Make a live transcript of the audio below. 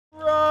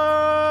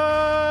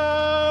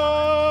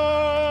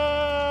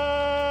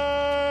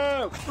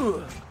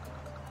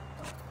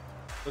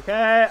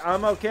Okay,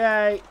 I'm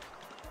okay.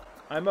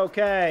 I'm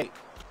okay.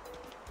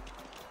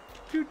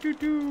 Doo doo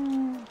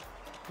doo.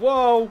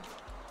 Whoa.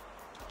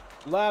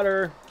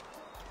 Ladder.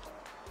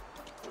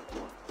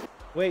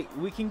 Wait,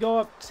 we can go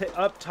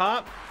up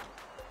top?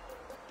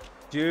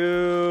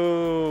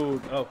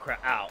 Dude. Oh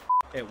crap. Ow.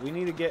 Okay, we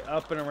need to get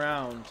up and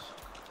around.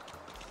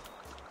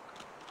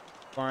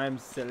 Climb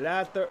the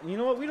ladder. You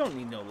know what? We don't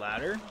need no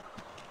ladder.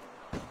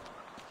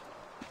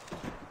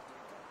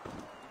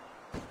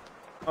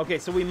 Okay,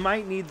 so we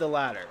might need the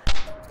ladder.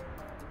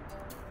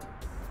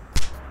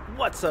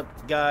 What's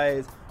up,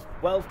 guys?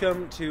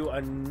 Welcome to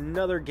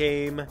another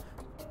game,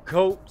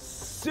 Goat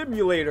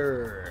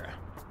Simulator.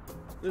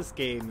 This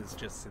game is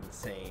just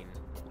insane.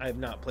 I have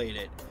not played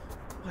it,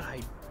 but I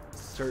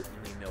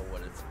certainly know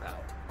what it's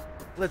about.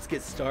 Let's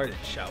get started,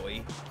 shall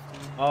we?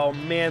 Oh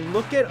man,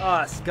 look at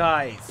us,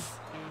 guys.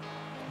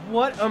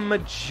 What a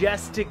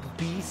majestic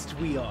beast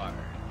we are.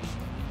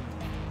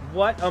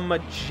 What a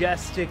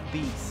majestic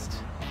beast.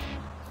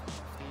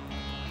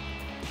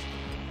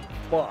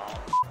 Wow.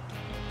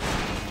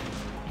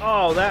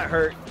 Oh, that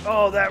hurt.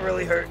 Oh, that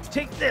really hurts.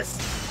 Take this.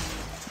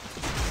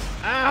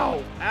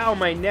 Ow. Ow,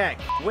 my neck.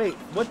 Wait,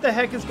 what the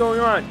heck is going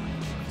on?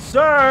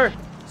 Sir!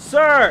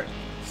 Sir!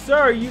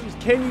 Sir,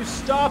 can you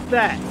stop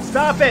that?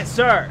 Stop it,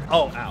 sir!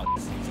 Oh, ow.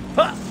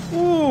 Ha!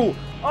 Ooh!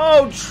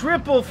 Oh,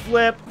 triple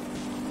flip!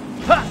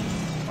 Ha!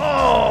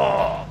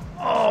 Oh!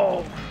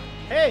 Oh!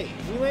 Hey,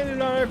 we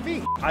landed on our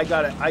feet. I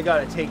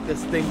gotta take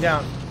this thing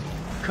down.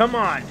 Come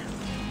on.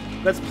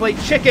 Let's play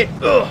chicken.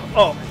 Ugh.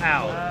 Oh,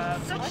 ow.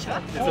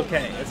 It's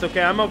okay. It's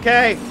okay. I'm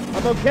okay.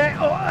 I'm okay.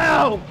 Oh,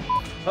 ow.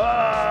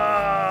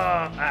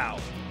 Ow.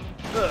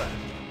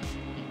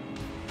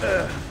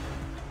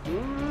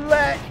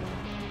 Let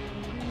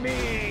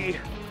me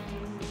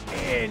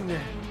in,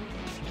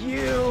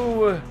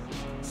 you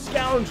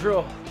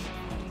scoundrel.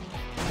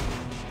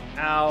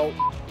 Ow.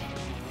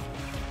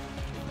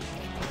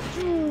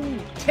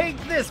 Take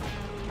this,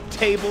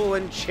 table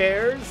and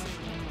chairs.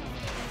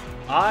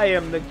 I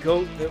am the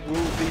goat that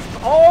rules these.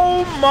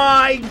 Oh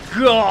my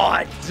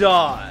god!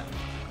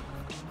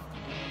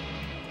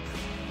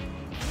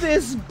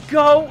 This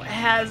goat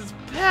has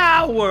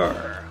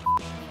power!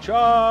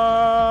 Charge!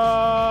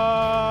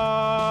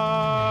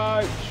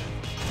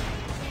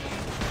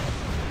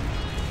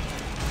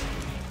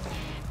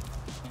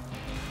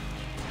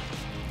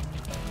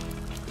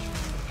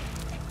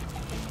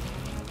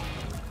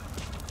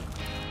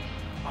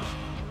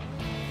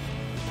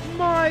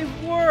 My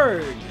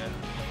word!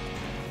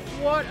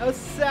 What a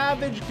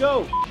savage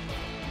goat!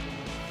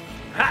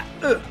 Ha!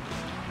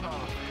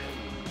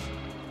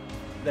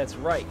 That's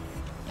right.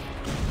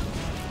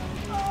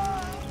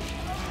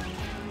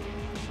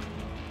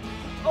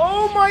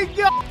 Oh my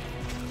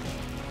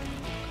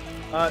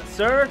god!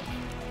 Sir?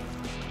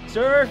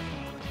 Sir?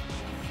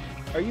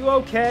 Are you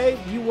okay?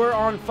 You were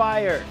on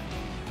fire.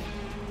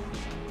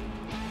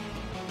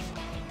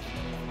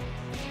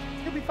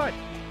 You'll be fine.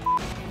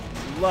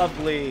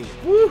 Lovely.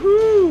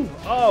 Woohoo!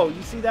 Oh,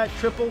 you see that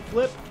triple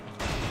flip?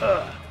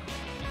 Ugh.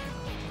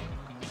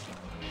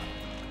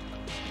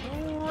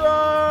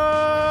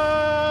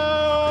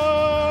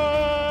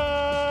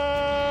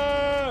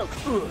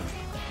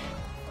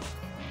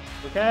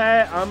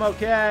 Okay, I'm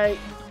okay.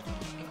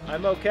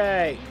 I'm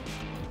okay.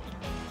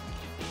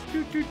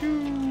 Doo doo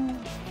doo.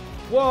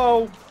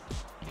 Whoa.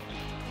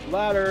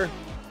 Ladder.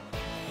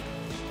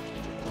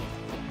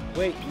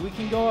 Wait, we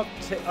can go up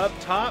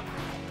top?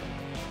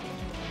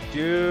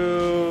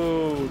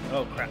 Dude.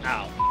 Oh crap.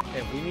 Ow.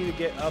 Okay, we need to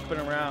get up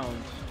and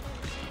around.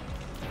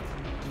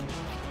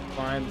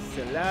 Climb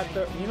the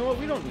ladder. You know what?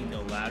 We don't need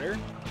no ladder.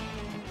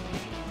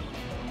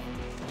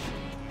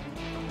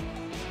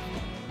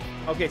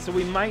 Okay, so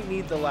we might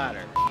need the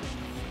ladder.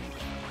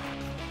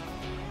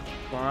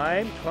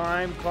 Climb,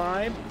 climb,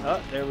 climb.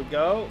 Oh, there we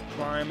go.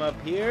 Climb up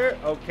here.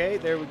 Okay,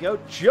 there we go.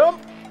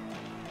 Jump!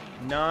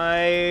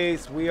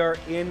 Nice. We are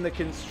in the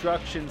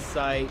construction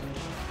site.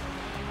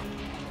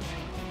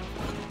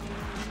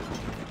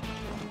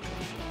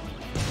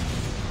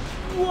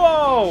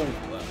 Whoa!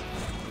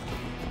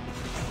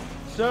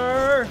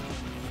 Sir?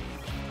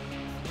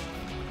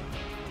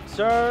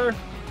 Sir?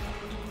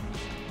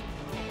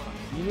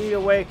 You need to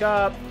wake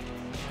up.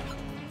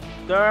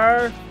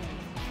 Sir?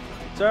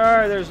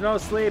 Sir, there's no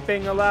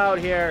sleeping allowed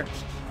here.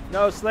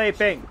 No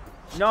sleeping.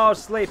 No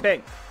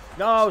sleeping.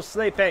 No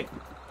sleeping.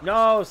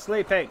 No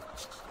sleeping.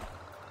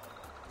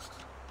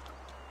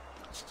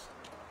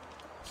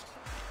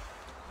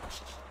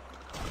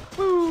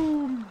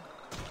 Boom.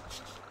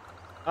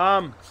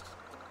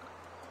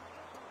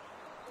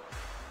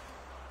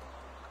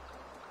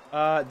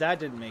 That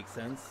didn't make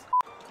sense.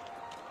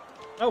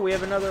 Oh, we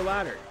have another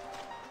ladder.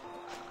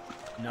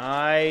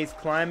 Nice,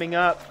 climbing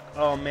up.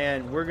 Oh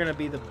man, we're gonna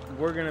be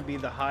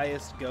the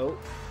highest goat.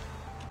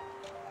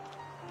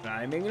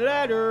 Climbing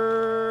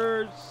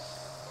ladders.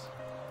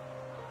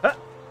 Ha.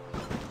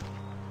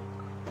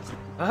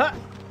 Aha.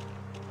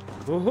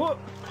 Woohoo.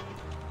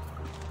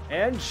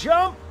 And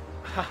jump.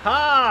 Ha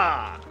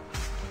ha.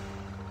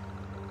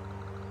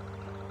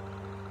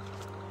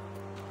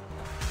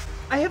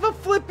 I have a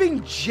flipping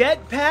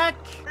jetpack?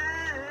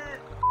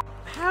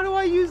 How do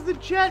I use the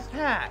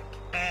jetpack?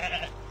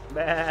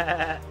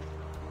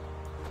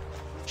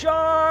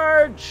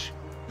 Charge!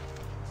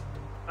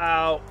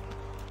 Ow.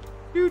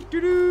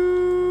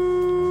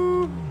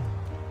 Doo-doo-doo.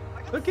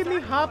 Look at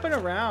me hopping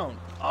around.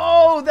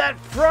 Oh, that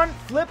front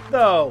flip,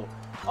 though.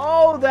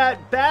 Oh,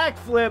 that back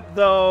flip,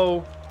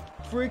 though.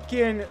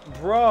 Freaking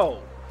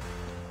bro.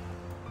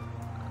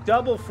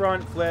 Double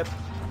front flip.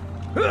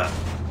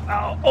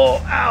 Ow,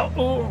 oh, ow,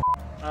 ooh.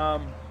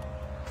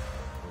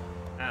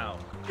 Ow.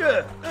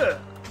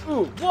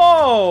 Ooh,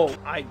 whoa!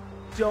 I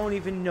don't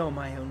even know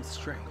my own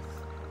strength.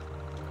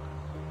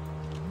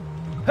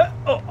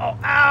 Oh, oh,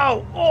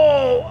 ow!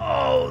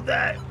 Oh,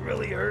 that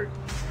really hurt.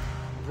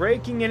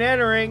 Breaking and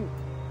entering.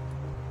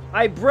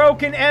 I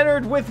broke and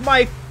entered with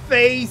my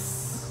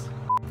face.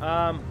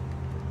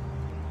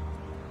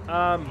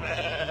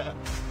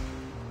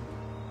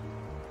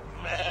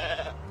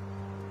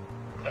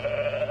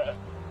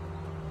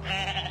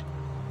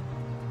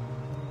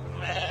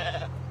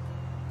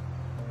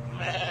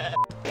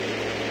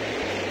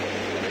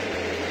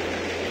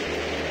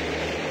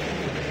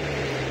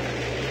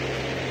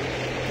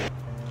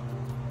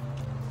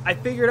 I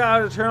figured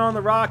out how to turn on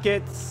the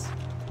rockets.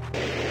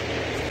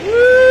 Woo!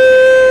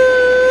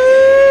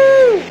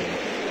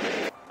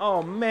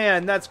 Oh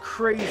man, that's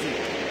crazy.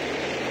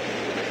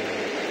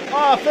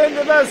 Off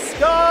into the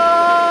sky!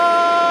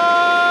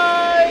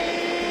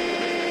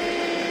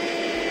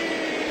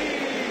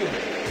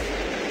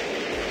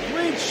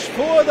 Reach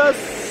for the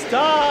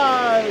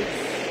stars!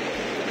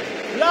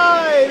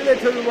 Fly,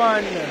 little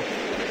one!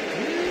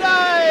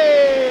 Fly!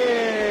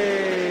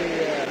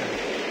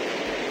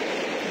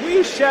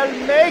 We shall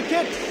make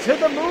it to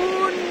the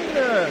moon!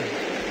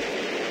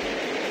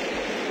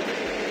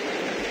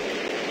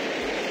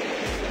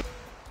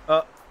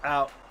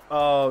 Ow.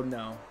 Oh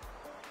no.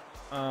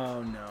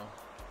 Oh no.